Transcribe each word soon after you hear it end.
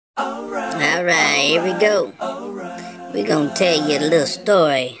Alright, here we go. We're gonna tell you a little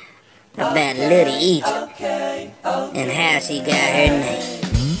story about little Egypt and how she got her name.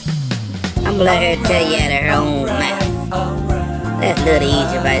 I'm gonna let her tell you out of her own mouth. That's little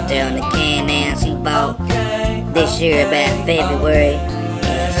Egypt right there on the can now. She bought this year about February,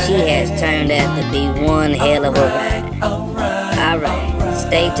 and she has turned out to be one hell of a ride. Alright,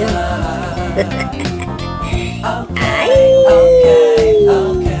 stay tuned.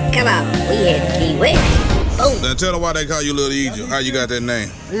 Come on, we head to Key West. Boom. Now tell them why they call you Little Egypt. How you got that name?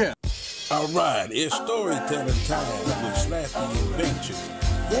 Yeah. All right, it's storytelling time with Slappy Adventure.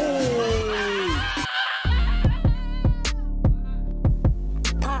 Yay!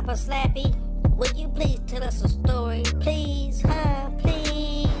 Papa Slappy, would you please tell us a story, please,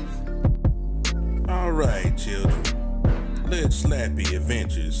 please? All right, children. Let Slappy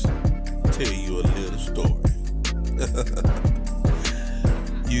Adventures tell you a little story.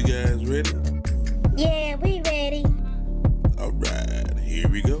 You guys ready? Yeah, we ready. All right, here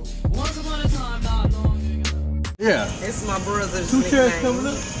we go. Once upon a time, not long ago. Yeah. It's my brother's Two chairs nickname. coming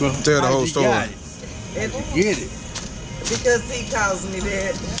up. Well, Tell the whole story. Get it. Because he calls me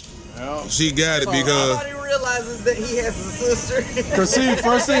that. Well, She got it because Nobody realizes that he has a sister. cause see,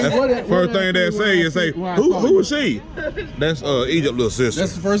 first thing they say, who is she? That's Egypt little sister.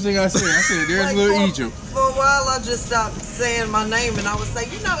 That's the first thing I said. I said, there's Like, little Egypt. For a while, I just stopped saying my name, and I would say,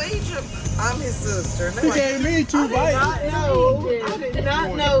 you know, Egypt, I'm his sister. And He gave me 2 bites. I did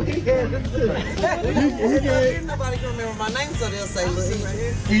not know he had a sister. He Nobody can remember my name, so they'll say Lil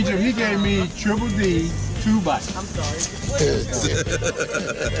Egypt. Egypt, he gave me Triple D 2 bites. I'm sorry.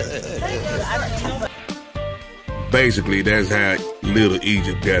 Basically, that's how Little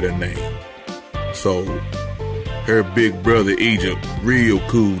Egypt got her name. So, her big brother Egypt, real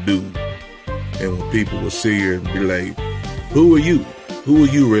cool dude. And when people would see her and be like, who are you? Who are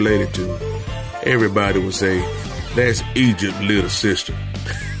you related to? Everybody would say, that's Egypt's little sister.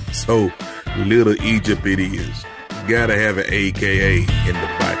 So, Little Egypt it is. Gotta have an A.K.A. in the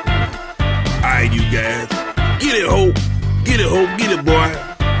back. Alright, you guys. Get it, Hope. Get it, Hope. Get it, boy.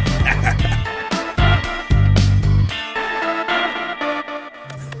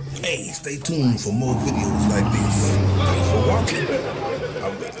 Hey, stay tuned for more videos like this. Thanks for watching.